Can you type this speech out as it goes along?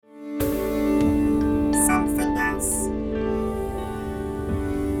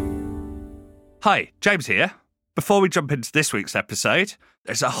Hi, James here. Before we jump into this week's episode,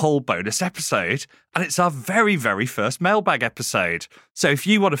 there's a whole bonus episode, and it's our very, very first mailbag episode. So if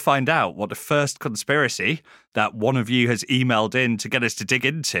you want to find out what the first conspiracy that one of you has emailed in to get us to dig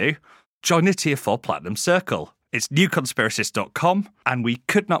into, join the Tier 4 Platinum Circle. It's newconspiracist.com, and we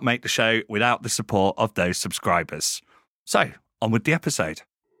could not make the show without the support of those subscribers. So, on with the episode.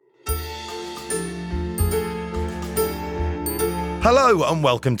 Hello and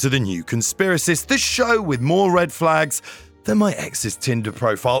welcome to The New Conspiracist, the show with more red flags than my ex's Tinder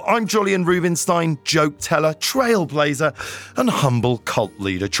profile. I'm Jolyon Rubinstein, joke teller, trailblazer, and humble cult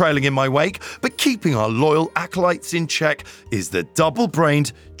leader. Trailing in my wake, but keeping our loyal acolytes in check, is the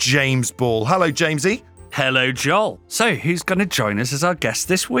double-brained James Ball. Hello, Jamesy. Hello, Joel. So, who's going to join us as our guest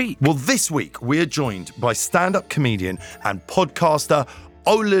this week? Well, this week we're joined by stand-up comedian and podcaster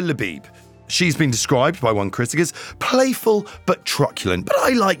Ola Labib. She's been described by one critic as playful but truculent, but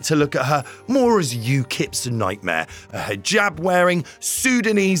I like to look at her more as UKIP's nightmare, a hijab-wearing,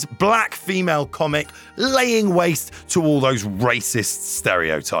 Sudanese black female comic laying waste to all those racist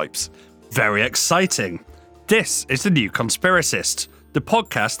stereotypes. Very exciting. This is The New Conspiracist, the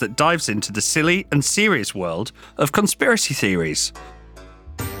podcast that dives into the silly and serious world of conspiracy theories.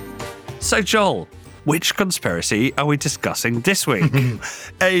 So, Joel, which conspiracy are we discussing this week?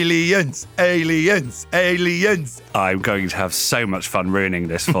 Aliens, aliens, aliens. I'm going to have so much fun ruining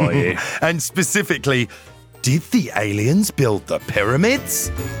this for you. And specifically, did the aliens build the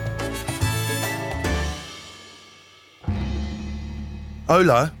pyramids?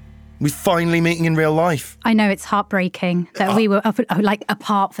 Ola, we're finally meeting in real life. I know, it's heartbreaking that we were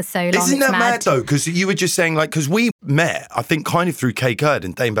apart for so long. Isn't that it's mad though? Because you were just saying, because we met, I think, kind of through Kay Kurd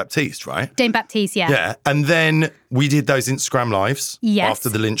and Dame Baptiste, right? Dame Baptiste, yeah. Yeah, and then we did those Instagram lives after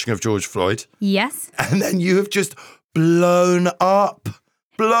the lynching of George Floyd. Yes. And then you have just blown up.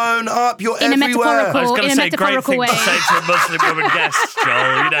 Blown up. You're in everywhere. I was going to say great thing way. to say to a Muslim woman guest,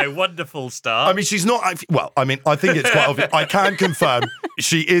 Joel. You know, wonderful start. I mean, she's not... Well, I mean, I think it's quite obvious. I can confirm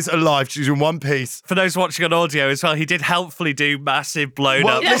she is alive. She's in one piece. For those watching on audio as well, he did helpfully do massive blown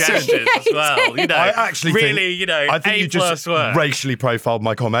up listen, gestures as well. You know, I actually really, I think you just work. racially profiled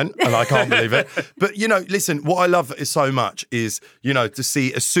my comment, and I can't believe it. But, listen, what I love so much is, to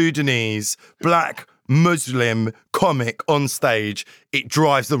see a Sudanese black Muslim comic on stage. It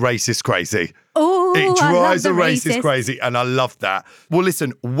drives the racist crazy. Oh, it drives the racist crazy, and I love that. Well,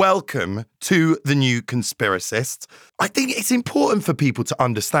 listen, welcome to The New Conspiracist. I think it's important for people to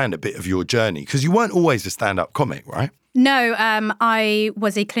understand a bit of your journey, because you weren't always a stand-up comic, right? No, I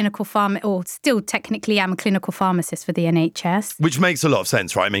was a clinical or still technically am a clinical pharmacist for the NHS. Which makes a lot of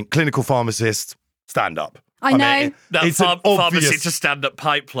sense, right? I mean, clinical pharmacist, stand-up. I know. Mean, it's pharmacy to stand-up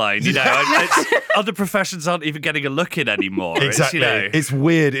pipeline, other professions aren't even getting a look in anymore. Exactly. It's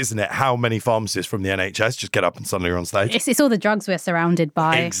weird, isn't it, how many pharmacists from the NHS just get up and suddenly are on stage? It's all the drugs we're surrounded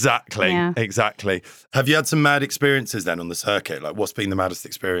by. Exactly. Yeah. Exactly. Have you had some mad experiences then on the circuit? Like, what's been the maddest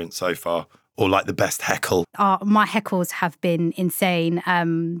experience so far? Or like the best heckle? My heckles have been insane.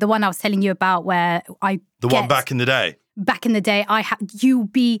 The one I was telling you about where one back in the day? Back in the day, you'll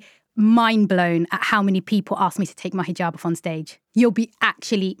be mind blown at how many people ask me to take my hijab off on stage. You'll be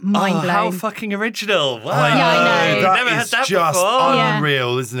actually mind blown. How fucking original. Wow. Yeah, I know. Never had that before.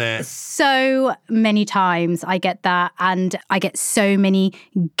 Unreal, isn't it? So many times I get that, and I get so many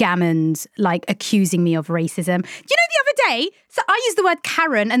gammons accusing me of racism. You know, the other day, so I used the word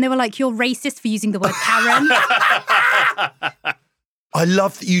Karen and they were like, you're racist for using the word Karen. I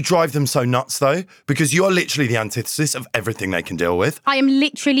love that you drive them so nuts, though, because you're literally the antithesis of everything they can deal with. I am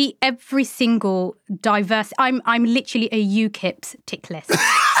literally every single diverse... I'm literally a UKIP's tick list.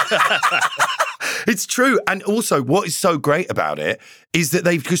 It's true. And also, what is so great about it is that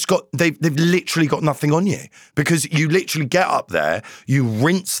they've literally got nothing on you, because you literally get up there, you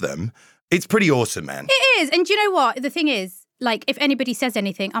rinse them. It's pretty awesome, man. It is. And do you know what? The thing is, if anybody says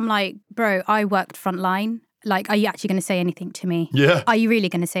anything, I'm like, bro, I worked frontline. Are you actually going to say anything to me? Yeah. Are you really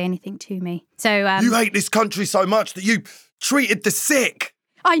going to say anything to me? So you hate this country so much that you treated the sick.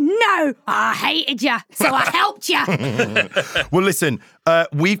 I know. I hated you, so I helped you. Well, listen,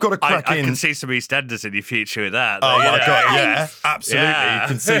 we've got to crack in. I can see some EastEnders in your future with that. Oh, my God, yeah, absolutely. Yeah. You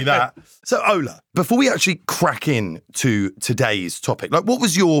can see that. So, Ola, before we actually crack in to today's topic, what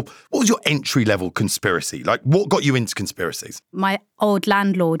was your entry-level conspiracy? What got you into conspiracies? My old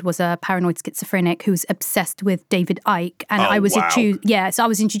landlord was a paranoid schizophrenic who's obsessed with David Icke, and I was so I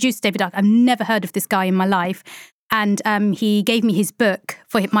was introduced to David Icke. I've never heard of this guy in my life. And he gave me his book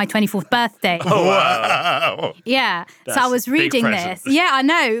for my 24th birthday. Oh, wow. Yeah. So I was reading this. Yeah, I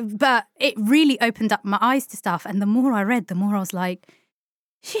know. But it really opened up my eyes to stuff. And the more I read, the more I was like,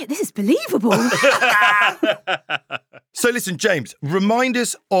 Shit, this is believable. So listen, James, remind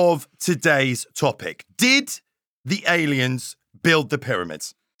us of today's topic. Did the aliens build the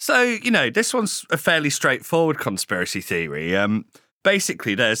pyramids? So, this one's a fairly straightforward conspiracy theory.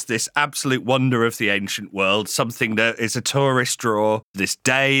 Basically, there's this absolute wonder of the ancient world, something that is a tourist draw this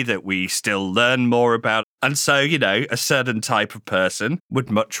day that we still learn more about. And so, a certain type of person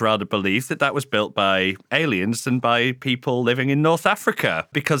would much rather believe that that was built by aliens than by people living in North Africa,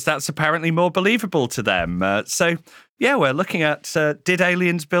 because that's apparently more believable to them. So, we're looking at, did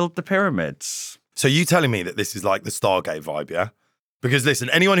aliens build the pyramids? So you telling me that this is like the Stargate vibe, yeah? Because listen,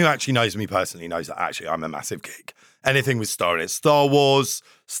 anyone who actually knows me personally knows that actually I'm a massive geek. Anything with Star in it. Star Wars,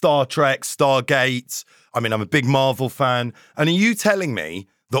 Star Trek, Stargate. I mean, I'm a big Marvel fan. And are you telling me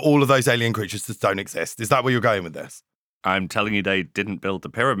that all of those alien creatures just don't exist? Is that where you're going with this? I'm telling you they didn't build the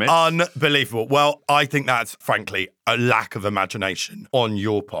pyramids. Unbelievable. Well, I think that's, frankly, a lack of imagination on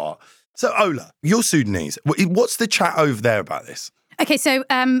your part. So, Ola, you're Sudanese. What's the chat over there about this? Okay, so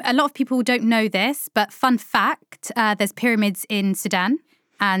a lot of people don't know this, but fun fact, there's pyramids in Sudan,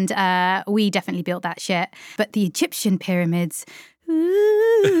 and we definitely built that shit. But the Egyptian pyramids...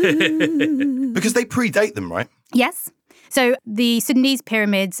 Because they predate them, right? Yes. So the Sudanese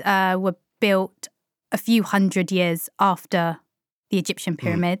pyramids were built a few hundred years after the Egyptian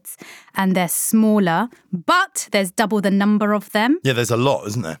pyramids, and they're smaller, but there's double the number of them. Yeah, there's a lot,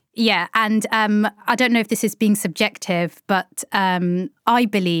 isn't there? Yeah, and I don't know if this is being subjective, but I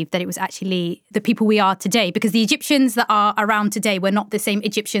believe that it was actually the people we are today, because the Egyptians that are around today were not the same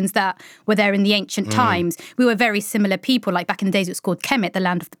Egyptians that were there in the ancient times. We were very similar people. Like back in the days, it was called Kemet, the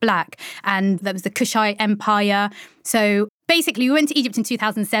land of the black, and there was the Kushite Empire. So basically, we went to Egypt in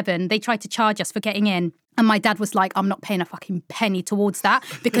 2007. They tried to charge us for getting in. And my dad was like, I'm not paying a fucking penny towards that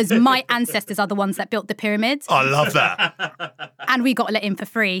because my ancestors are the ones that built the pyramids. I love that. And we got let in for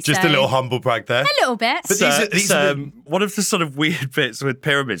free. Just a little humble brag there. A little bit. But these are one of the sort of weird bits with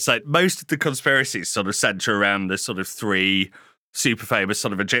pyramids, like most of the conspiracies sort of center around the sort of three super famous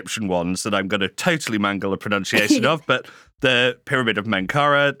sort of Egyptian ones that I'm going to totally mangle the pronunciation of, but the Pyramid of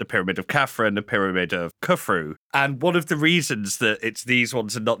Menkaure, the Pyramid of Khafra, and the Pyramid of Khufu. And one of the reasons that it's these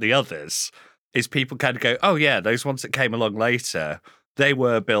ones and not the others is people kind of go, oh yeah, those ones that came along later, they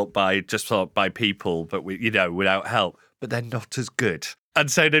were built by people, but without help, but they're not as good. And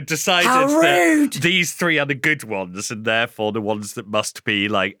so they decided that these three are the good ones, and therefore the ones that must be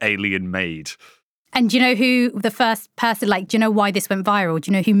like alien made. And do you know who the first person, do you know why this went viral? Do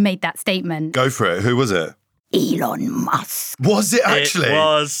you know who made that statement? Go for it. Who was it? Elon Musk. Was it actually? It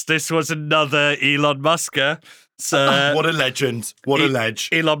was. This was another Elon Musker. So, what a legend. What a ledge.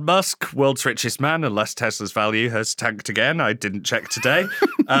 Elon Musk, world's richest man, unless Tesla's value has tanked again. I didn't check today.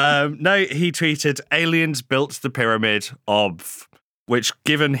 No, he tweeted, aliens built the pyramid of, which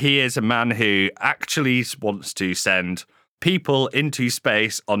given he is a man who actually wants to send people into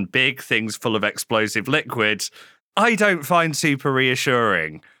space on big things full of explosive liquids, I don't find super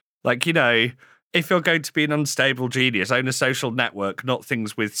reassuring. If you're going to be an unstable genius, own a social network, not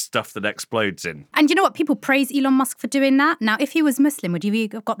things with stuff that explodes in. And you know what? People praise Elon Musk for doing that. Now, if he was Muslim, would you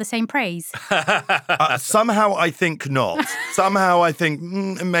have got the same praise? Somehow I think not. Somehow I think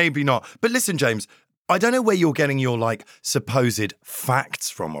maybe not. But listen, James, I don't know where you're getting your supposed facts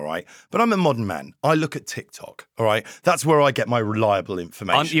from, all right? But I'm a modern man. I look at TikTok, all right? That's where I get my reliable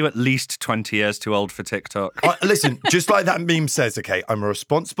information. Aren't you at least 20 years too old for TikTok? Listen, just like that meme says, okay, I'm a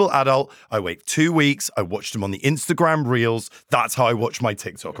responsible adult. I wait 2 weeks. I watch them on the Instagram Reels. That's how I watch my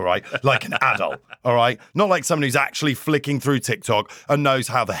TikTok, all right? Like an adult, all right? Not like someone who's actually flicking through TikTok and knows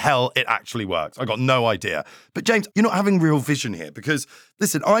how the hell it actually works. I got no idea. But James, you're not having real vision here because,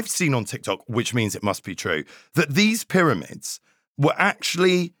 listen, I've seen on TikTok, which means it must be true, that these pyramids were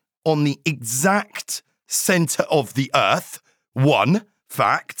actually on the exact center of the Earth, one,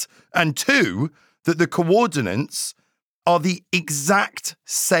 fact, and two, that the coordinates are the exact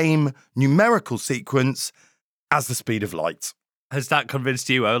same numerical sequence as the speed of light. Has that convinced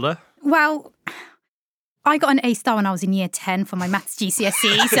you, Ola? Well, I got an A star when I was in year 10 for my maths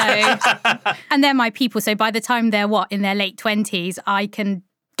GCSE, so, and they're my people, so by the time they're, in their late 20s, I can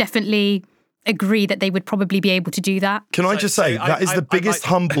definitely agree that they would probably be able to do that. Can I just say, that is the biggest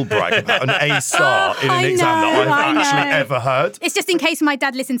humble brag about an A star in an exam that I've actually ever heard. It's just in case my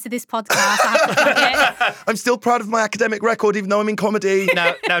dad listens to this podcast, I have to plug it. I'm still proud of my academic record, even though I'm in comedy.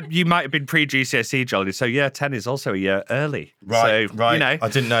 Now you might have been pre-GCSE, Jolly, so year 10 is also a year early. Right, so, right. I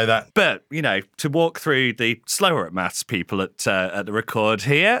didn't know that. But, to walk through the slower at maths people at the record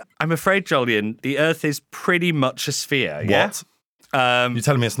here, I'm afraid, Jolyon, the Earth is pretty much a sphere, yeah? What? You're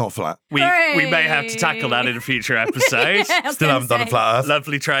telling me it's not flat? We may have to tackle that in a future episode. Still haven't done a flat Earth.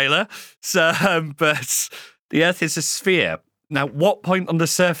 Lovely trailer. So, but the Earth is a sphere. Now, what point on the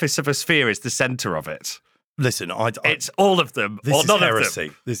surface of a sphere is the centre of it? Listen, it's all of them, or none heresy.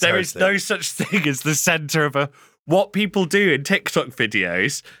 of them. There is no such thing as the centre of a... What people do in TikTok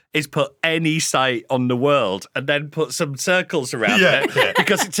videos is put any site on the world and then put some circles around it.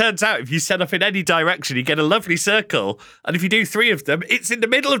 Because it turns out if you set off in any direction, you get a lovely circle. And if you do 3 of them, it's in the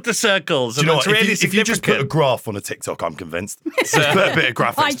middle of the circles. Do you know what? Really if you just put a graph on a TikTok, I'm convinced. Just put a bit of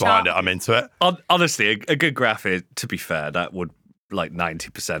graphics behind it, I'm into it. Honestly, a good graphic, to be fair, that would like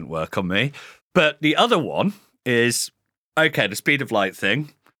 90% work on me. But the other one is, okay, the speed of light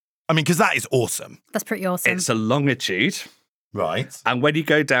thing. I mean, because that is awesome. That's pretty awesome. It's a longitude. Right. And when you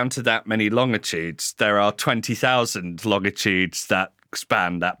go down to that many longitudes, there are 20,000 longitudes that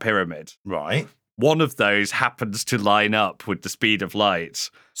span that pyramid. Right. One of those happens to line up with the speed of light.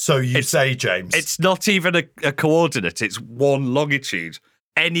 So you say, James. It's not even a coordinate. It's one longitude.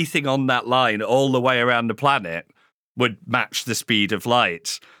 Anything on that line all the way around the planet would match the speed of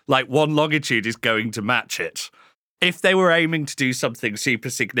light. Like one longitude is going to match it. If they were aiming to do something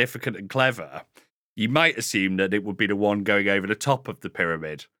super significant and clever, you might assume that it would be the one going over the top of the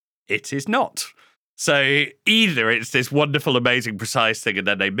pyramid. It is not. So either it's this wonderful, amazing, precise thing and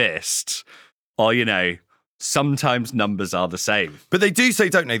then they missed, or, sometimes numbers are the same. But they do say,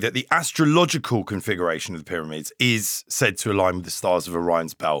 don't they, that the astrological configuration of the pyramids is said to align with the stars of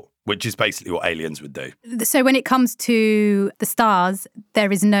Orion's belt, which is basically what aliens would do. So when it comes to the stars,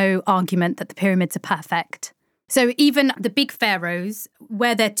 there is no argument that the pyramids are perfect. So even the big pharaohs,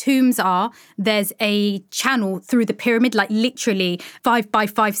 where their tombs are, there's a channel through the pyramid, like literally 5 by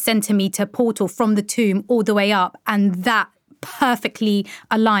 5 centimetre portal from the tomb all the way up. And that perfectly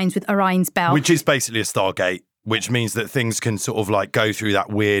aligns with Orion's belt. Which is basically a Stargate, which means that things can sort of like go through that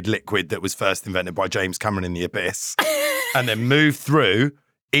weird liquid that was first invented by James Cameron in The Abyss and then move through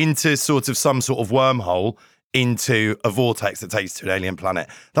into sort of some sort of wormhole into a vortex that takes to an alien planet.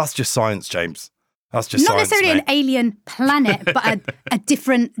 That's just science, James. That's just not science, necessarily mate. an alien planet, but a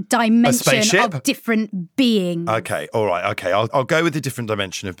different dimension of different beings. Okay, all right, okay. I'll go with a different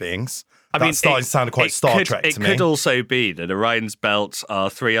dimension of beings. That's starting to sound quite Star Trek to me. It could also be that Orion's belts are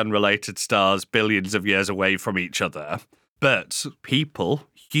 3 unrelated stars billions of years away from each other. But people,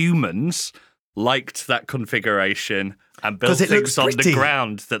 humans, liked that configuration and built things on the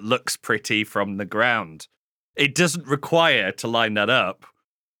ground that looks pretty from the ground. It doesn't require to line that up.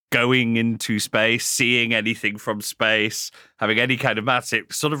 Going into space, seeing anything from space, having any kind of maths,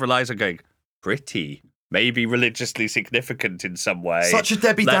 it sort of relies on going, pretty, maybe religiously significant in some way. Such a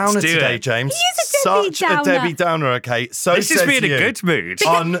Debbie Downer today, James. He is a Debbie Downer. Such a Debbie Downer, okay. So this is me in a good mood.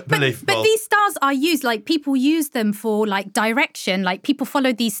 Unbelievable. But these stars are used, like people use them for like direction. Like people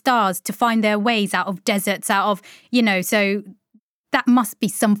follow these stars to find their ways out of deserts, out of, so that must be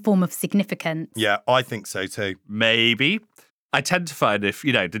some form of significance. Yeah, I think so too. Maybe. I tend to find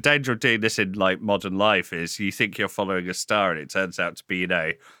the danger of doing this in like modern life is you think you're following a star and it turns out to be,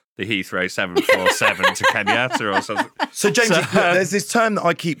 the Heathrow 747 to Kenyatta or something. So, James, there's this term that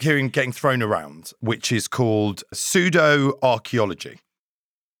I keep hearing getting thrown around, which is called pseudo-archaeology.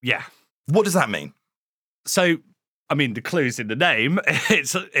 Yeah. What does that mean? So, I mean, the clue's in the name.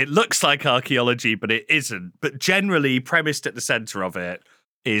 It looks like archaeology, but it isn't. But generally, premised at the centre of it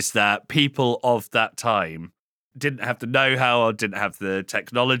is that people of that time didn't have the know-how or didn't have the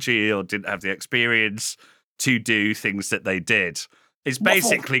technology or didn't have the experience to do things that they did. It's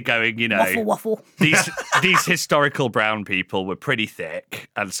basically going, waffle. these historical brown people were pretty thick,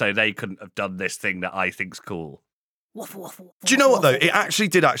 and so they couldn't have done this thing that I think's cool. Waffle. Do you know what, though? It actually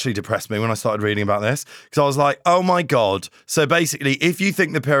did depress me when I started reading about this, because I was like, oh my God. So basically, if you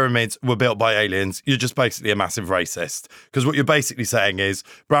think the pyramids were built by aliens, you're just basically a massive racist. Because what you're basically saying is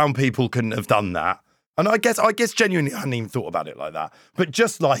brown people couldn't have done that. And I guess genuinely I hadn't even thought about it like that. But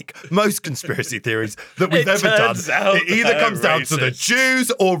just like most conspiracy theories that we've ever done, it either comes down to the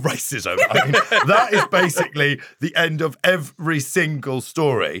Jews or racism. I mean, that is basically the end of every single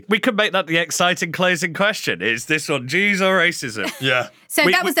story. We could make that the exciting closing question. Is this on Jews or racism? Yeah. So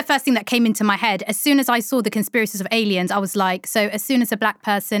that was the first thing that came into my head. As soon as I saw the conspiracies of aliens, I was like, so as soon as a black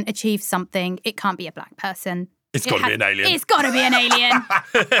person achieves something, it can't be a black person. It's got to be an alien. It's got to be an alien.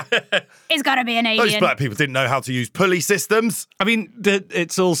 It's got to be an alien. Those black people didn't know how to use pulley systems. I mean,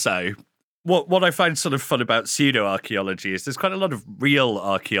 it's also... What I find sort of fun about pseudo-archaeology is there's quite a lot of real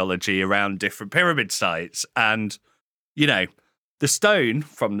archaeology around different pyramid sites. And, the stone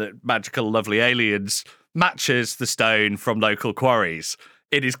from the magical, lovely aliens matches the stone from local quarries.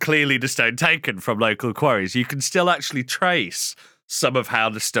 It is clearly the stone taken from local quarries. You can still actually trace some of how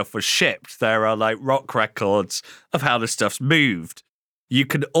the stuff was shipped. There are like rock records of how the stuff's moved. You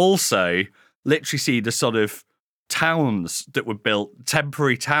can also literally see the sort of towns that were built,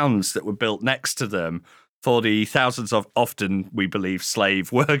 temporary towns that were built next to them for the thousands of, often we believe,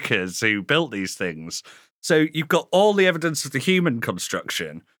 slave workers who built these things. So you've got all the evidence of the human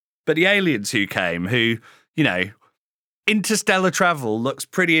construction, but the aliens who came, who, you know, interstellar travel looks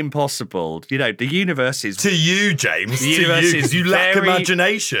pretty impossible. You know, the universe is... To you, James. The universe is you lack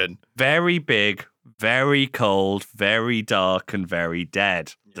imagination. Very big, very cold, very dark, and very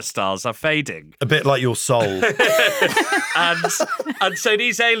dead. The stars are fading. A bit like your soul. and so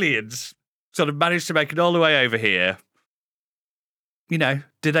these aliens sort of managed to make it all the way over here. You know,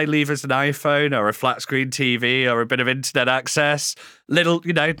 did they leave us an iPhone or a flat screen TV or a bit of internet access? Little,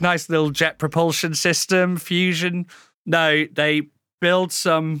 you know, nice little jet propulsion system, fusion. No, they build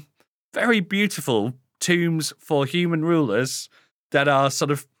some very beautiful tombs for human rulers that are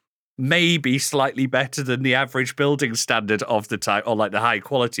sort of maybe slightly better than the average building standard of the time, or like the high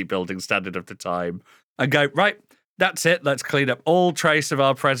quality building standard of the time, and go, right, that's it. Let's clean up all trace of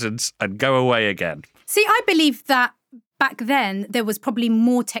our presence and go away again. See, I believe that back then there was probably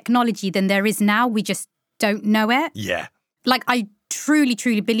more technology than there is now. We just don't know it. Yeah. Like, I truly,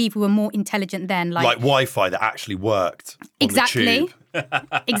 truly believe we were more intelligent then. Like Wi-Fi that actually worked. Exactly. On the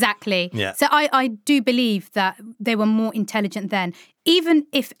tube. Exactly. Yeah. So I do believe that they were more intelligent then. Even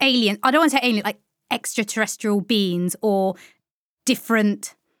if aliens, I don't want to say alien, like extraterrestrial beings or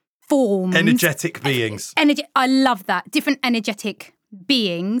different forms. Energetic beings. I love that. Different energetic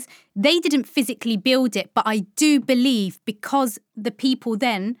beings. They didn't physically build it, but I do believe because the people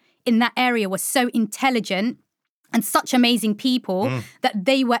then in that area were so intelligent and such amazing people that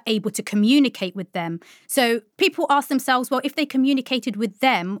they were able to communicate with them. So people ask themselves, well, if they communicated with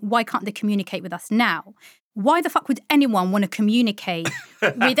them, why can't they communicate with us now? Why the fuck would anyone want to communicate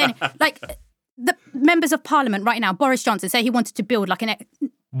with any... Like, the members of parliament right now, Boris Johnson, say he wanted to build like an...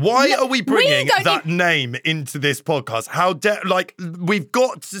 Why are we bringing that name into this podcast? How dare, like, we've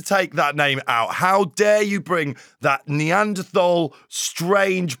got to take that name out. How dare you bring that Neanderthal,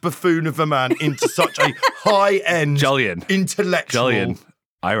 strange buffoon of a man into such a high-end, intellectual... Julian,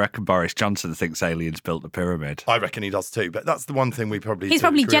 I reckon Boris Johnson thinks aliens built the pyramid. I reckon he does too, but that's the one thing we probably He's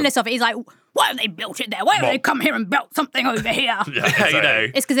probably jealous of it. He's like, why have they built it there? Why have they come here and built something over here? You know.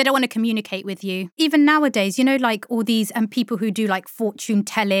 It's because they don't want to communicate with you. Even nowadays, you know, like all these people who do like fortune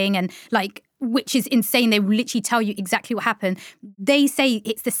telling and like, which is insane. They will literally tell you exactly what happened. They say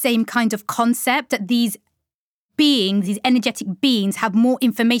it's the same kind of concept that these beings, these energetic beings have more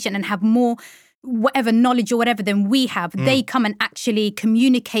information and have more whatever knowledge or whatever than we have. They come and actually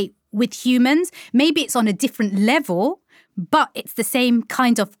communicate with humans. Maybe it's on a different level, but it's the same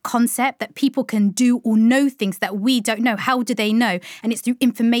kind of concept that people can do or know things that we don't know. How do they know? And it's through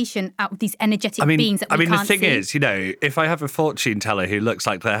information out of these energetic beings that we can't see. The thing is, you know, if I have a fortune teller who looks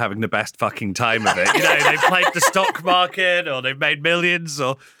like they're having the best fucking time of it, you know, they've played the stock market or they've made millions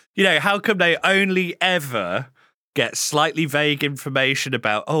or, you know, how come they only ever get slightly vague information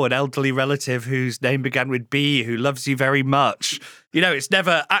about, an elderly relative whose name began with B who loves you very much. You know, it's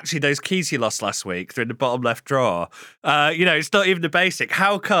never, actually, those keys you lost last week, they're in the bottom left drawer. You know, it's not even the basic.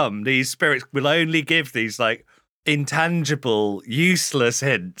 How come these spirits will only give these, like, intangible, useless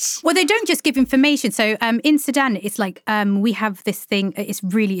hints? Well, they don't just give information. So in Sudan, it's like we have this thing,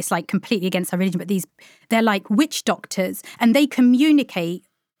 it's like completely against our religion, but they're like witch doctors and they communicate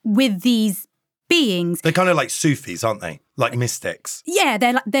with these beings. They're kind of like Sufis, aren't they? Like mystics. Yeah,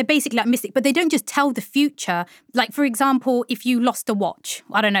 they're basically like mystic, but they don't just tell the future. Like, for example, if you lost a watch,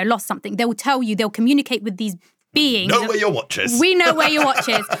 I don't know, lost something, they will tell you, they'll communicate with these beings. Know where your watch is. We know where your watch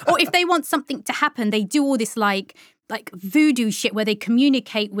is. Or if they want something to happen, they do all this like voodoo shit where they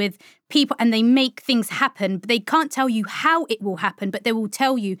communicate with people and they make things happen, but they can't tell you how it will happen, but they will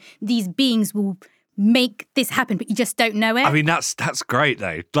tell you these beings will make this happen, but you just don't know it. I mean, that's great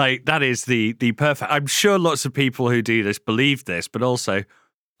though. Like, that is the perfect. I'm sure lots of people who do this believe this, but also,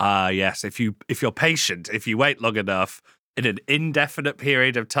 yes, if you're patient, if you wait long enough, in an indefinite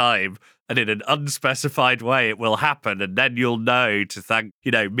period of time and in an unspecified way, it will happen, and then you'll know to thank,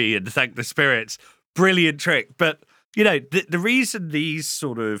 you know, me and thank the spirits. Brilliant trick. But, you know, the reason these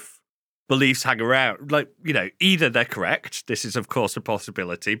sort of beliefs hang around, like, you know, either they're correct, this is of course a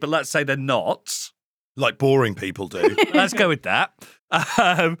possibility, but let's say they're not. Like boring people do. Let's go with that.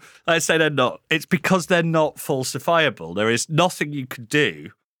 Let's say they're not. It's because they're not falsifiable. There is nothing you could do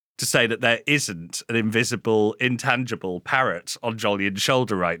to say that there isn't an invisible, intangible parrot on Jolion's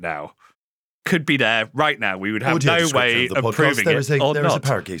shoulder right now. Could be there right now. We would have Audio no way of proving it or there is a not.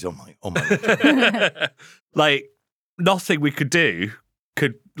 parakeet on my. Like, nothing we could do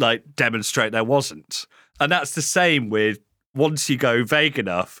could like demonstrate there wasn't. And that's the same with once you go vague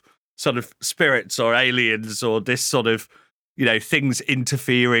enough, sort of spirits or aliens or this sort of, things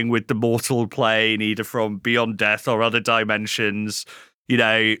interfering with the mortal plane, either from beyond death or other dimensions.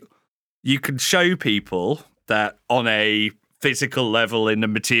 You can show people that on a physical level in the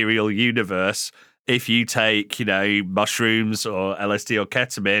material universe, if you take, mushrooms or LSD or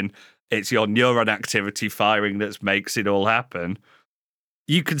ketamine, it's your neuron activity firing that makes it all happen.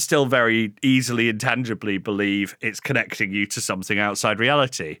 You can still very easily and tangibly believe it's connecting you to something outside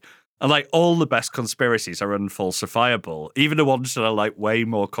reality. And like all the best conspiracies are unfalsifiable. Even the ones that are like way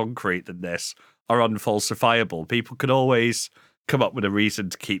more concrete than this are unfalsifiable. People can always come up with a reason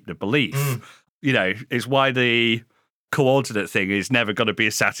to keep the belief. It's why the coordinate thing is never going to be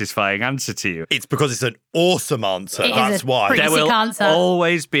a satisfying answer to you. It's because it's an awesome answer. That's why. There will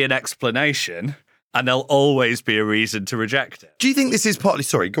always be an explanation and there'll always be a reason to reject it. Do you think this is partly...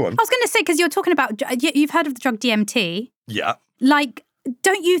 Sorry, go on. I was going to say, because you're talking about... You've heard of the drug DMT? Yeah. Like...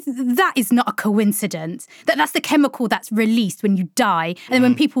 Don't you? That is not a coincidence. That's the chemical that's released when you die, and then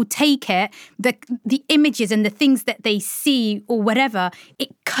when people take it, the images and the things that they see or whatever, it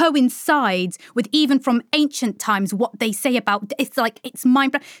coincides with even from ancient times what they say about. It's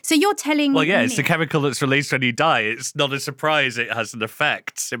mind blowing. So you're telling? Well, yeah, it's the chemical that's released when you die. It's not a surprise. It has an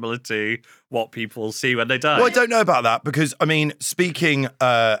effect similar to what people see when they die. Well, I don't know about that because, I mean, speaking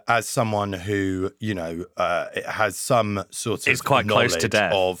as someone who, has some sort of it's quite close to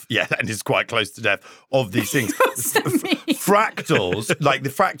death. And is quite close to death of these things. Fractals, like the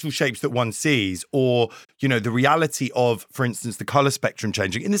fractal shapes that one sees, or, the reality of, for instance, the colour spectrum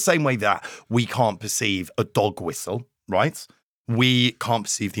changing in the same way that we can't perceive a dog whistle, right? We can't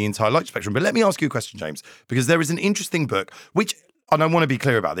perceive the entire light spectrum. But let me ask you a question, James, because there is an interesting book which... And I want to be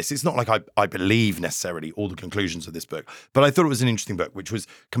clear about this. It's not like I believe necessarily all the conclusions of this book, but I thought it was an interesting book, which was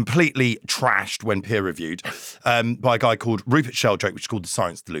completely trashed when peer-reviewed by a guy called Rupert Sheldrake, which is called The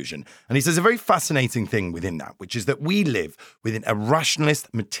Science Delusion. And he says a very fascinating thing within that, which is that we live within a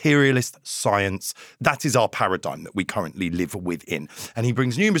rationalist, materialist science. That is our paradigm that we currently live within. And he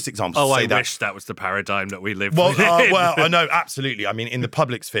brings numerous examples to say that. I wish that was the paradigm that we live well, within. Well, I know, absolutely. I mean, in the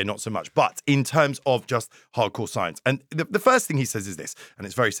public sphere, not so much. But in terms of just hardcore science. And the first thing he says is this, and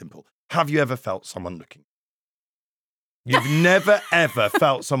it's very simple. Have you ever felt someone looking? You've never, ever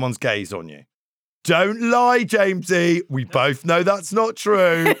felt someone's gaze on you. Don't lie, Jamesy. We both know that's not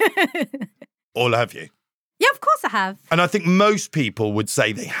true. Or have you? Yeah, of course I have. And I think most people would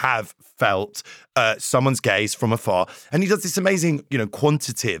say they have felt someone's gaze from afar. And he does this amazing,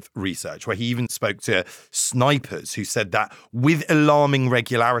 quantitative research where he even spoke to snipers who said that with alarming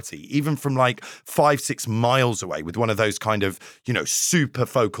regularity, even from like 5-6 miles away with one of those kind of, super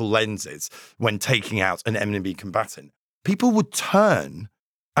focal lenses when taking out an enemy combatant, people would turn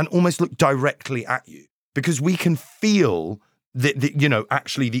and almost look directly at you because we can feel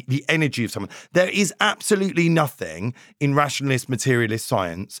the energy of someone. There is absolutely nothing in rationalist, materialist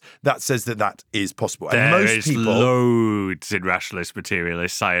science that says that is possible. And there is loads in rationalist,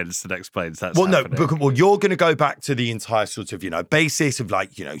 materialist science that explains that. Well, no, but you're going to go back to the entire sort of, basis of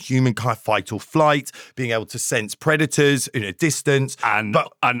like, human kind of fight or flight, being able to sense predators in a distance. And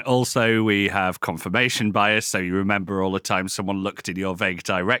also we have confirmation bias. So you remember all the time someone looked in your vague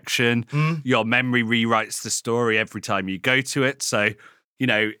direction. Your memory rewrites the story every time you go to it. So,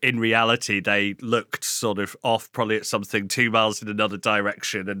 in reality, they looked sort of off probably at something 2 miles in another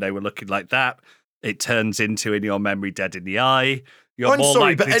direction and they were looking like that. It turns into, in your memory, dead in the eye. I'm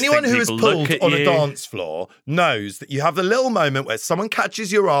sorry, but anyone who has pulled on a dance floor knows that you have the little moment where someone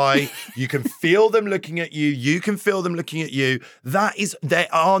catches your eye, you can feel them looking at you, you can feel them looking at you. There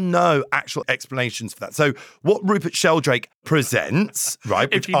are no actual explanations for that. So what Rupert Sheldrake presents, right,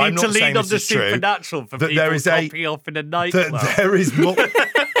 if you need to lean on the supernatural for people topping off in a nightclub. There is more...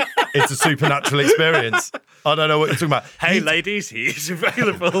 It's a supernatural experience. I don't know what you're talking about. Hey, ladies, he is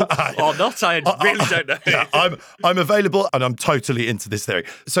available or not. I really don't know. Yeah, I'm available and I'm totally into this theory.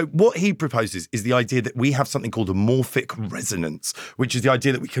 So what he proposes is the idea that we have something called a morphic resonance, which is the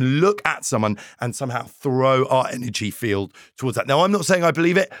idea that we can look at someone and somehow throw our energy field towards that. Now, I'm not saying I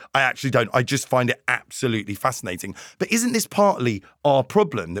believe it. I actually don't. I just find it absolutely fascinating. But isn't this partly our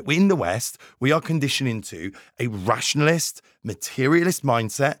problem that we in the West, we are conditioned into a rationalist, materialist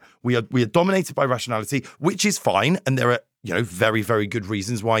mindset. We are dominated by rationality, which is fine. And there are, very, very good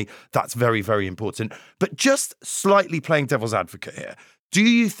reasons why that's very, very important. But just slightly playing devil's advocate here, do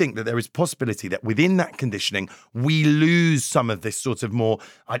you think that there is possibility that within that conditioning, we lose some of this sort of more,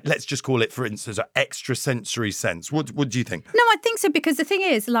 let's just call it, for instance, an extrasensory sense? What do you think? No, I think so, because the thing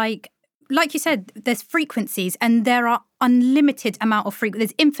is, like like you said, there's frequencies and there are unlimited amount of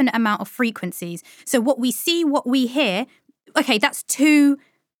there's infinite amount of frequencies. So what we see, what we hear, okay, that's 2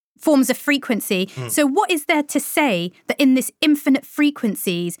 forms of frequency. So what is there to say that in this infinite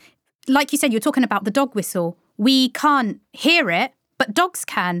frequencies, like you said, you're talking about the dog whistle, we can't hear it, but dogs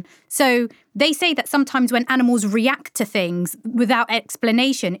can. So they say that sometimes when animals react to things without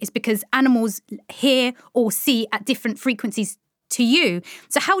explanation, it's because animals hear or see at different frequencies to you.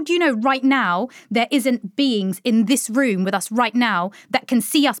 So how do you know right now there isn't beings in this room with us right now that can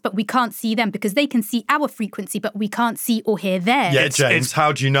see us but we can't see them, because they can see our frequency but we can't see or hear theirs? Yeah, James,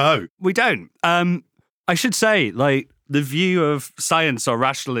 how do you know? We don't. I should say, like, the view of science or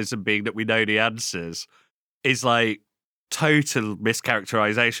rationalism being that we know the answers is like total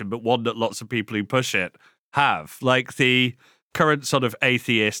mischaracterization, but one that lots of people who push it have. Like the current sort of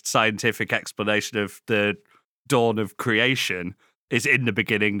atheist scientific explanation of the dawn of creation is in the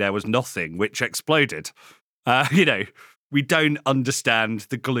beginning there was nothing, which exploded. We don't understand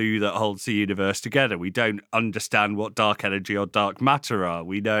the glue that holds the universe together. We don't understand what dark energy or dark matter are.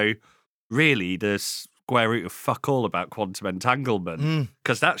 We know really the square root of fuck all about quantum entanglement,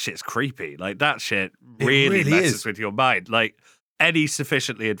 because that shit's creepy. Like, that shit really messes with your mind. Like, any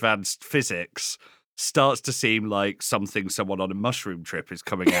sufficiently advanced physics starts to seem like something someone on a mushroom trip is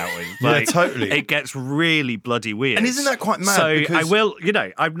coming out with. Like, yeah, totally. It gets really bloody weird. And isn't that quite mad? So because... I will,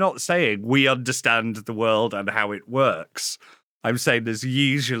 I'm not saying we understand the world and how it works. I'm saying there's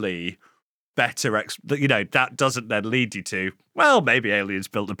usually better, that doesn't then lead you to, well, maybe aliens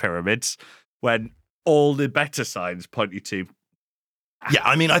built the pyramids, when all the better signs point you to. Yeah,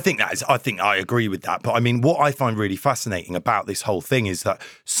 I mean, I think I agree with that. But I mean, what I find really fascinating about this whole thing is that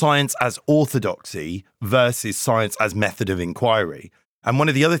science as orthodoxy versus science as method of inquiry. And one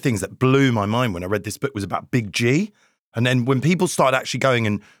of the other things that blew my mind when I read this book was about Big G. And then when people started actually going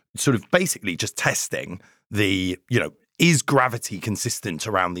and sort of basically just testing is gravity consistent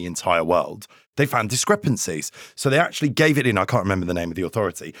around the entire world? They found discrepancies. So they actually gave it in, I can't remember the name of the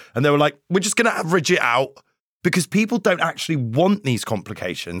authority. And they were like, we're just going to average it out, because people don't actually want these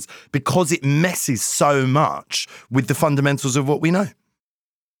complications because it messes so much with the fundamentals of what we know.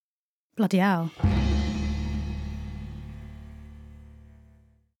 Bloody hell.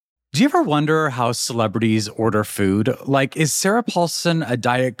 Do you ever wonder how celebrities order food? Like, is Sarah Paulson a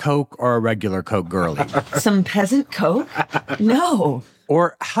Diet Coke or a regular Coke girlie? Some peasant Coke? No.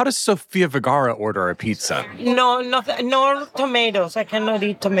 Or how does Sofia Vergara order a pizza? No, nothing. No tomatoes. I cannot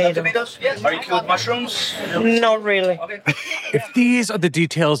eat tomatoes. Yes. Are you cool with mushrooms? Not really. Okay. If these are the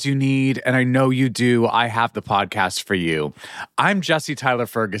details you need, and I know you do, I have the podcast for you. I'm Jesse Tyler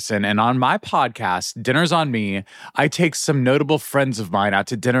Ferguson, and on my podcast, Dinners on Me, I take some notable friends of mine out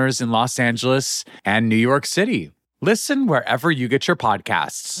to dinners in Los Angeles and New York City. Listen wherever you get your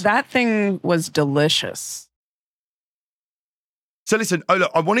podcasts. That thing was delicious. So listen, Ola,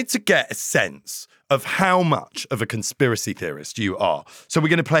 I wanted to get a sense of how much of a conspiracy theorist you are. So we're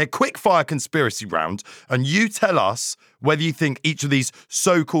going to play a quick fire conspiracy round, and you tell us whether you think each of these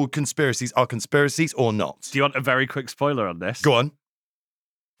so-called conspiracies are conspiracies or not. Do you want a very quick spoiler on this? Go on.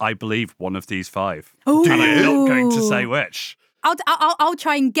 I believe one of these 5. Ooh. And I'm not going to say which. I'll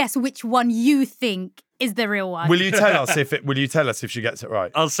try and guess which one you think is the real one. Will you tell us if she gets it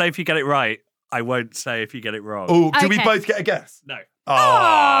right? I'll say if you get it right. I won't say if you get it wrong. Oh, do we Okay. both get a guess? No.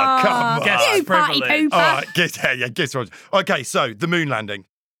 Oh, come on. Guess You party privilege. pooper. All right, guess right. Okay, so the moon landing.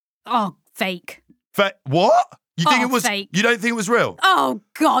 Oh, fake. What? You think Oh, it was? fake. You don't think it was real? Oh,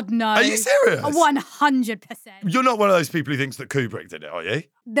 God, no. Are you serious? 100%. You're not one of those people who thinks that Kubrick did it, are you?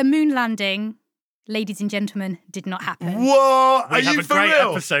 The moon landing, ladies and gentlemen, did not happen. What? We Are have you a for great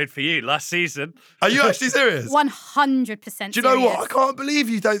real? episode for you last season. Are you actually serious? 100% Do you know what? I can't believe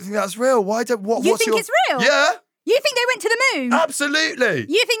you don't think that's real. Why don't? What? You what's think your... it's real? Yeah, You think they went to the moon? absolutely.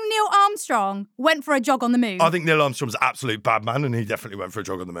 You think Neil Armstrong went for a jog on the moon? I think Neil Armstrong's an absolute bad man, and he definitely went for a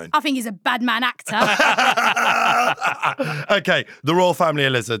jog on the moon. I think he's a bad man actor. Okay, the royal family are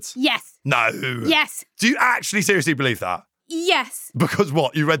lizards. Yes. No. Yes. Do you actually seriously believe that? Yes. Because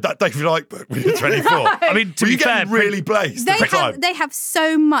what? You read that David Icke book when you were 24? I mean, to Were be you fair, getting really blazed at the time? They have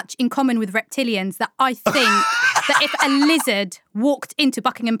so much in common with reptilians that I think that if a lizard walked into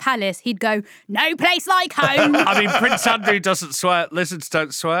Buckingham Palace, he'd go, "No place like home." I mean, Prince Andrew doesn't sweat. Lizards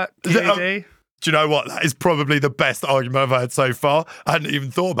don't sweat. QED. Do you know what? That is probably the best argument I've had so far. I hadn't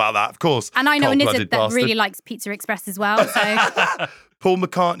even thought about that, of course. And I know a Cold-blooded lizard that bastard. really likes Pizza Express as well. So Paul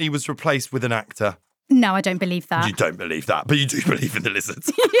McCartney was replaced with an actor. no, I don't believe that. You don't believe that, but you do believe in the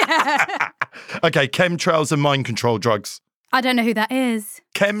lizards. Yeah. Okay, chemtrails and mind control drugs. I don't know who that is.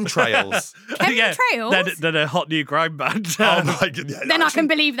 Chemtrails. Chemtrails? Then a hot new grime band. Oh my God. Yeah, Then I can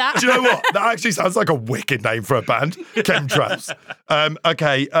believe that. Do you know what? That actually sounds like a wicked name for a band. Chemtrails.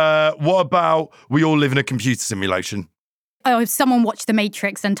 Okay, what about we all live in a computer simulation? Oh, if someone watched The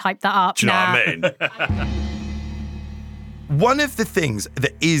Matrix and typed that up. Do you know what I mean? One of the things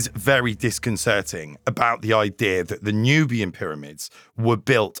that is very disconcerting about the idea that the Nubian pyramids were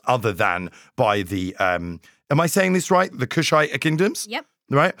built other than by the, am I saying this right? The Kushite kingdoms? Yep.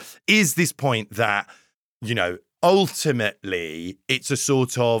 Right? Is this point that, ultimately it's a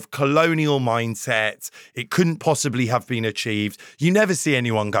sort of colonial mindset. It couldn't possibly have been achieved. You never see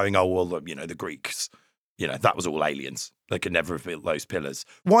anyone going, oh, well, the Greeks, that was all aliens. They could never have built those pillars.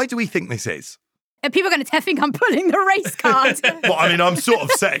 Why do we think this is? People are going to think I'm pulling the race card. Well, I mean, I'm sort of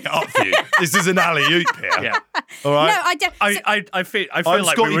setting it up for you. This is an alley-oop here. Yeah. All right? No, I don't. I feel I'm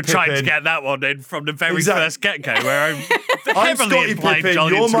like Scottie we were trying to Pippen. get that one in from the very Exactly. first get-go, where I'm I'm heavily Scottie implying Pippen, John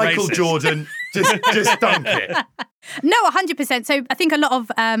you're into Michael racist. Jordan. Just dunk it. No, 100%. So I think a lot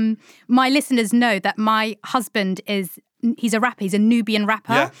of my listeners know that my husband he's a rapper. He's a Nubian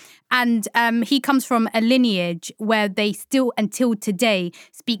rapper. Yeah. And he comes from a lineage where they still, until today,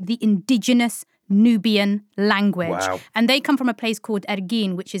 speak the indigenous Nubian language. Wow. And they come from a place called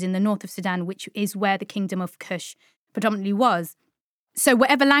Ergin, which is in the north of Sudan, which is where the kingdom of Kush predominantly was. So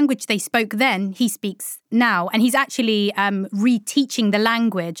whatever language they spoke then, he speaks now. And he's actually reteaching the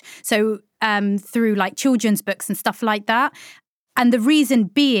language. So through like children's books and stuff like that. And the reason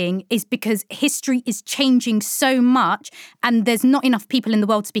being is because history is changing so much and there's not enough people in the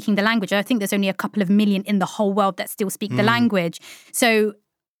world speaking the language. I think there's only a couple of million in the whole world that still speak the language. So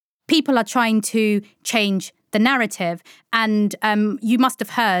people are trying to change the narrative. And you must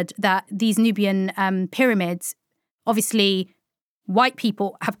have heard that these Nubian pyramids, obviously white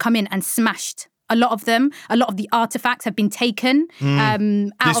people have come in and smashed a lot of them. A lot of the artifacts have been taken out of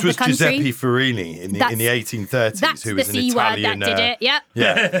the country. This was Giuseppe Farini in the 1830s, That's who was the an C word Italian, that did it,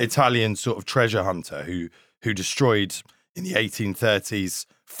 yeah. Italian sort of treasure hunter who destroyed in the 1830s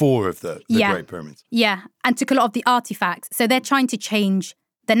 4 of the Great Pyramids. Yeah, and took a lot of the artifacts. So they're trying to change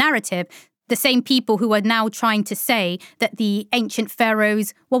the narrative. The same people who are now trying to say that the ancient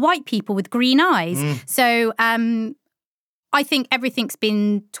pharaohs were white people with green eyes. So I think everything's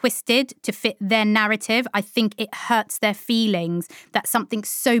been twisted to fit their narrative. I think it hurts their feelings that something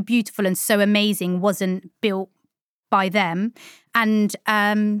so beautiful and so amazing wasn't built by them. And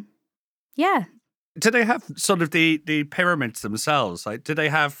yeah. Do they have sort of the pyramids themselves? Like, do they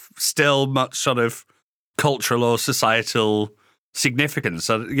have still much sort of cultural or societal significance?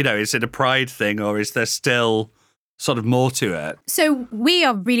 So, is it a pride thing or is there still sort of more to it? So we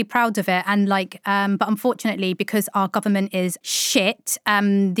are really proud of it, and but unfortunately, because our government is shit,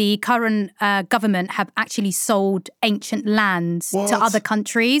 the current government have actually sold ancient lands to other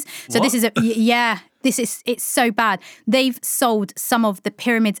countries. So What? It's so bad. They've sold some of the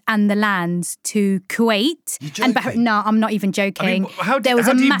pyramids and the lands to Kuwait. You're And joking? no, I'm not even joking. I mean, how do There was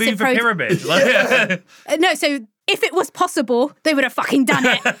you a move massive a pyramid? No, so if it was possible, they would have fucking done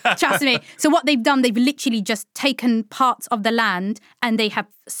it. Trust me. So what they've done, they've literally just taken parts of the land and they have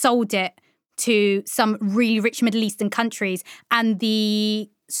sold it to some really rich Middle Eastern countries. And the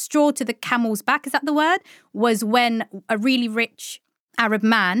straw to the camel's back, is that the word? Was when a really rich Arab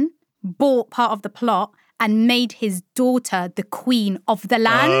man bought part of the plot and made his daughter the queen of the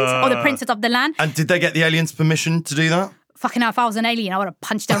land or the princess of the land. And did they get the aliens' permission to do that? Fucking hell, if I was an alien, I would have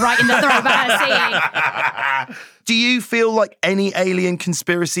punched her right in the throat for her seeing. Do you feel like any alien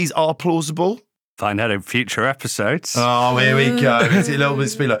conspiracies are plausible? Find out in future episodes. Oh, here we go. It's a little bit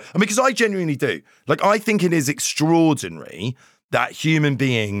spoiler. I mean, because I genuinely do. Like, I think it is extraordinary that human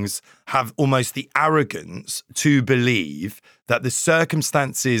beings have almost the arrogance to believe that the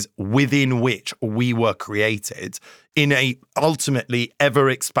circumstances within which we were created in a ultimately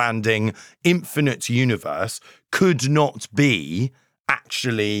ever-expanding, infinite universe could not be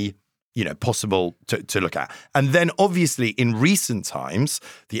actually, possible to look at. And then obviously in recent times,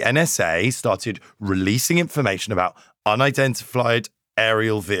 the NSA started releasing information about unidentified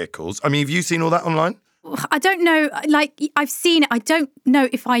aerial vehicles. I mean, have you seen all that online? I don't know, I've seen it. I don't know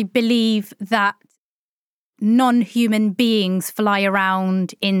if I believe that non-human beings fly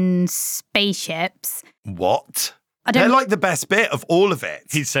around in spaceships. What? I don't They're like the best bit of all of it.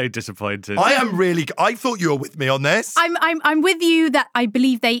 He's so disappointed. I thought you were with me on this. I'm with you that I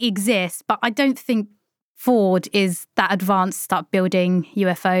believe they exist, but I don't think Ford is that advanced to start building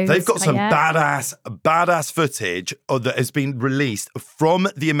UFOs. They've got some yet. badass footage that has been released from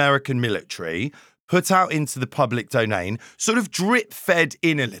the American military, put out into the public domain, sort of drip fed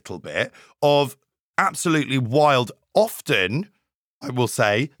in a little bit of absolutely wild, often, I will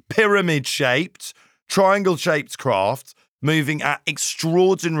say, pyramid-shaped, triangle-shaped craft moving at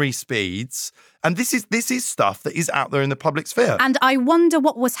extraordinary speeds. And this is stuff that is out there in the public sphere. And I wonder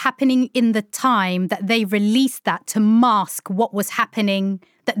what was happening in the time that they released that to mask what was happening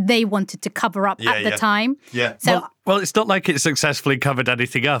that they wanted to cover up at the time. Yeah. So, Well, it's not like it successfully covered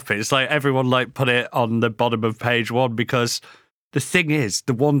anything up. It's like everyone put it on the bottom of page one because the thing is,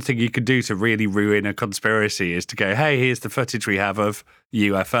 the one thing you can do to really ruin a conspiracy is to go, hey, here's the footage we have of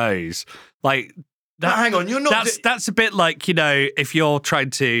UFOs. But hang on, you're not... That's a bit like, if you're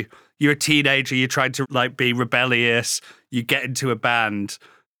a teenager, you're trying to be rebellious, you get into a band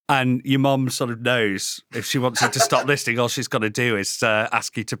and your mom sort of knows if she wants you to stop listening, all she's got to do is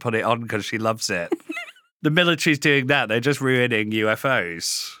ask you to put it on because she loves it. The military's doing that. They're just ruining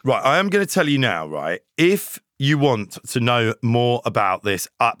UFOs. Right, I am going to tell you now, right, if you want to know more about this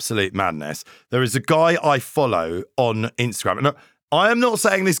absolute madness, there is a guy I follow on Instagram. And I am not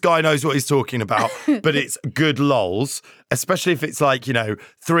saying this guy knows what he's talking about, but it's good lols, especially if it's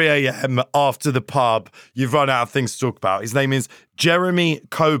 3 a.m. after the pub, you've run out of things to talk about. His name is Jeremy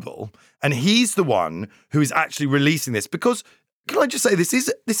Coble, and he's the one who is actually releasing this because, can I just say, this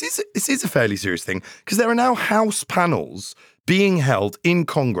is a fairly serious thing because there are now House panels being held in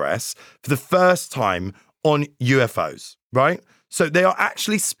Congress for the first time on UFOs, right? So they are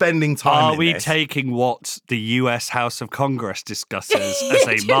actually spending time Are we taking what the US House of Congress discusses as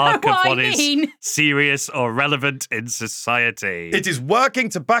a mark of what is serious or relevant in society? It is working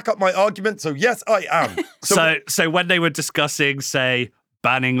to back up my argument, so yes, I am. So when they were discussing, say,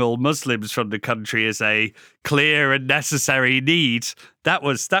 banning all Muslims from the country as a clear and necessary need, that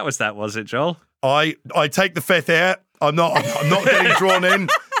was it, Joel? I take the fifth here. I'm not getting drawn in.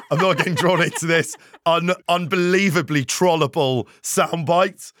 I'm not getting drawn into this unbelievably trollable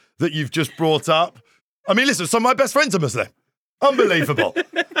soundbite that you've just brought up. I mean, listen, some of my best friends are Muslim. Unbelievable.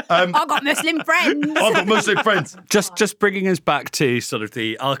 I've got Muslim friends. I've got Muslim friends. Just bringing us back to sort of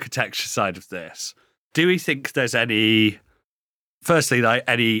the architecture side of this. Do we think there's any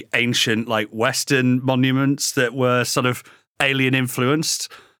ancient Western monuments that were sort of alien influenced?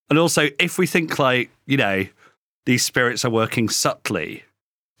 And also, if we think these spirits are working subtly,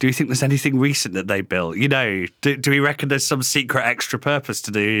 do you think there's anything recent that they built? Do we reckon there's some secret extra purpose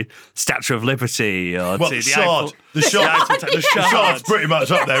to the Statue of Liberty or to the Shard? The Shard's pretty much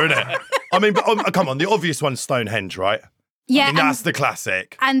up there, isn't it? I mean, but come on, the obvious one's Stonehenge, right? Yeah, I mean, that's the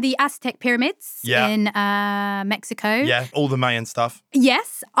classic. And the Aztec pyramids in Mexico. Yeah, all the Mayan stuff.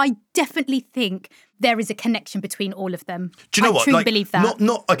 Yes, I definitely think there is a connection between all of them. Do you know what? I truly believe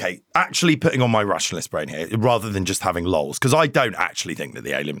that. Okay, actually putting on my rationalist brain here, rather than just having lols, because I don't actually think that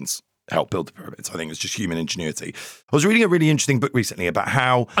the aliens helped build the pyramids. I think it's just human ingenuity. I was reading a really interesting book recently about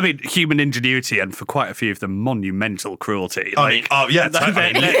how... I mean, human ingenuity and for quite a few of them, monumental cruelty. There's a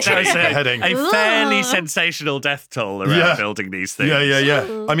fairly sensational death toll around building these things.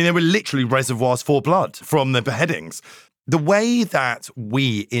 Yeah. I mean, they were literally reservoirs for blood from the beheadings. The way that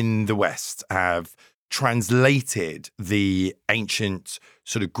we in the West have translated the ancient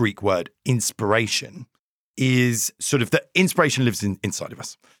sort of Greek word inspiration is sort of that inspiration lives inside of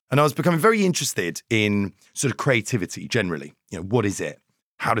us. And I was becoming very interested in sort of creativity generally. What is it?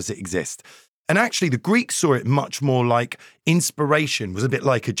 How does it exist? And actually, the Greeks saw it much more like inspiration was a bit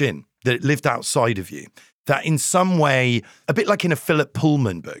like a djinn, that it lived outside of you. That in some way, a bit like in a Philip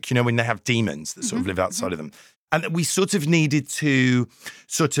Pullman book, when they have demons that sort of live outside of them. And that we sort of needed to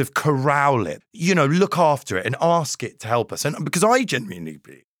sort of corral it, look after it and ask it to help us. And because I genuinely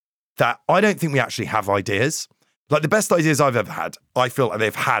believe that I don't think we actually have ideas. Like the best ideas I've ever had, I feel like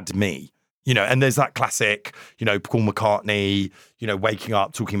they've had me, and there's that classic, Paul McCartney, waking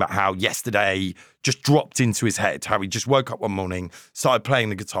up, talking about how yesterday just dropped into his head, how he just woke up one morning, started playing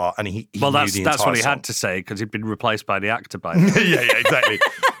the guitar and he knew the entire song. That's what he had to say because he'd been replaced by the actor by now. yeah, exactly.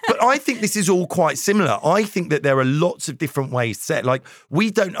 But I think this is all quite similar. I think that there are lots of different ways to say it. Like,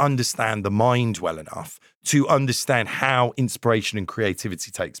 we don't understand the mind well enough to understand how inspiration and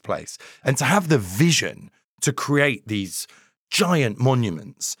creativity takes place. And to have the vision to create these giant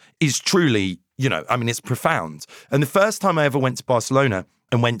monuments is truly, it's profound. And the first time I ever went to Barcelona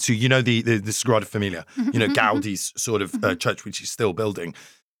and went to, the Sagrada Familia, Gaudi's sort of church, which he's still building,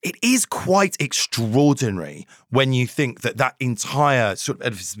 it is quite extraordinary when you think that entire sort of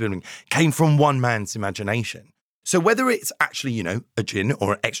edifice building came from one man's imagination. So whether it's actually, a djinn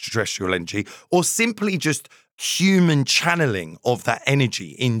or an extraterrestrial energy, or simply just human channeling of that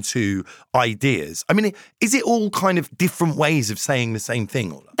energy into ideas, I mean, is it all kind of different ways of saying the same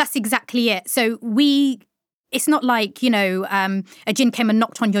thing, Ola? That's exactly it. So we It's not like, a jinn came and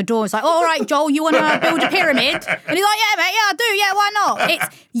knocked on your door. It's like, all right, Joel, you want to build a pyramid? And he's like, yeah, mate, yeah, I do. Yeah, why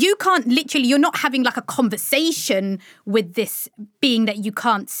not? You can't you're not having like a conversation with this being that you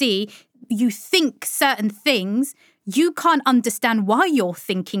can't see. You think certain things. You can't understand why you're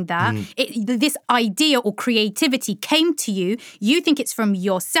thinking that. This idea or creativity came to you. You think it's from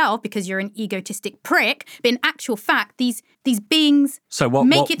yourself because you're an egotistic prick. But in actual fact, these beings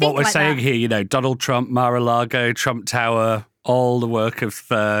make you think what we're like saying that. here, Donald Trump, Mar-a-Lago, Trump Tower, all the work of,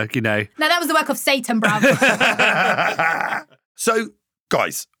 No, that was the work of Satan, bruv. So,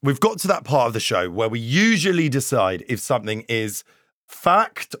 guys, we've got to that part of the show where we usually decide if something is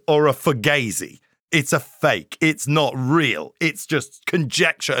fact or a fugazi. It's a fake. It's not real. It's just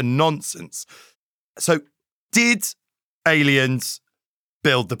conjecture and nonsense. So, did aliens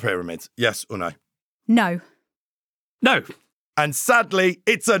build the pyramids? Yes or no? No. No. And sadly,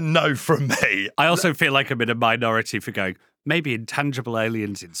 it's a no from me. I also feel like I'm in a minority for going, maybe intangible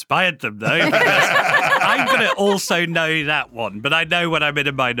aliens inspired them, though. I'm going to also know that one, but I know when I'm in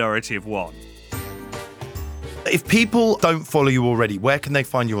a minority of one. If people don't follow you already, where can they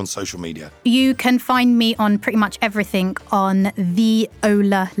find you on social media? You can find me on pretty much everything on the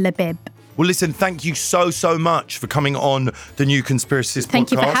Ola Labib. Well, listen, thank you so much for coming on the New Conspiracies podcast.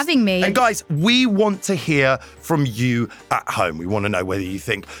 Thank you for having me. And guys, we want to hear from you at home. We want to know whether you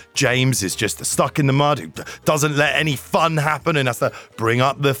think James is just stuck in the mud, who doesn't let any fun happen and has to bring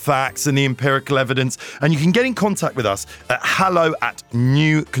up the facts and the empirical evidence. And you can get in contact with us at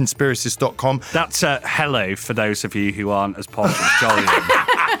hello@newconspiracies.com. That's hello for those of you who aren't as posh as Jolly.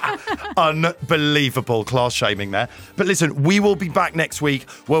 Unbelievable class shaming there. But listen, we will be back next week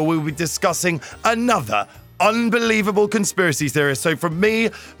where we'll be discussing another unbelievable conspiracy theorist. So from me,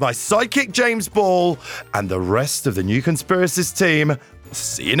 my sidekick James Ball, and the rest of the New Conspiracies team,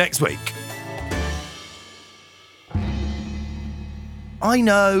 see you next week. I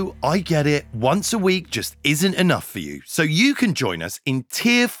know, I get it. Once a week just isn't enough for you. So you can join us in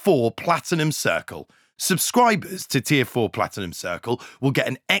Tier 4 Platinum Circle. Subscribers to Tier 4 Platinum Circle will get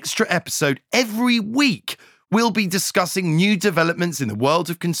an extra episode every week. We'll be discussing new developments in the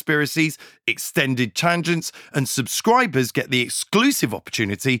world of conspiracies, extended tangents, and subscribers get the exclusive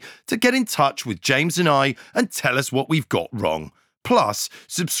opportunity to get in touch with James and I and tell us what we've got wrong. Plus,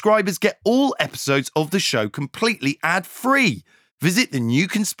 subscribers get all episodes of the show completely ad-free. Visit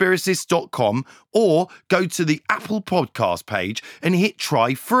thenewconspiracies.com or go to the Apple Podcast page and hit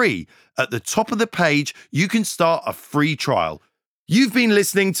try free. At the top of the page, you can start a free trial. You've been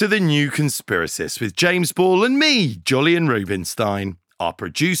listening to The New Conspiracies with James Ball and me, Jolyon Rubinstein. Our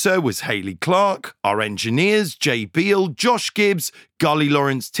producer was Hayley Clark. Our engineers, Jay Beale, Josh Gibbs, Gully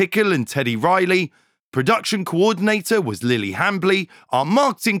Lawrence Tickle and Teddy Riley. Production coordinator was Lily Hambley. Our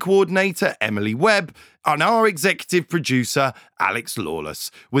marketing coordinator, Emily Webb. And our executive producer, Alex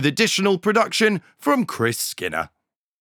Lawless. With additional production from Chris Skinner.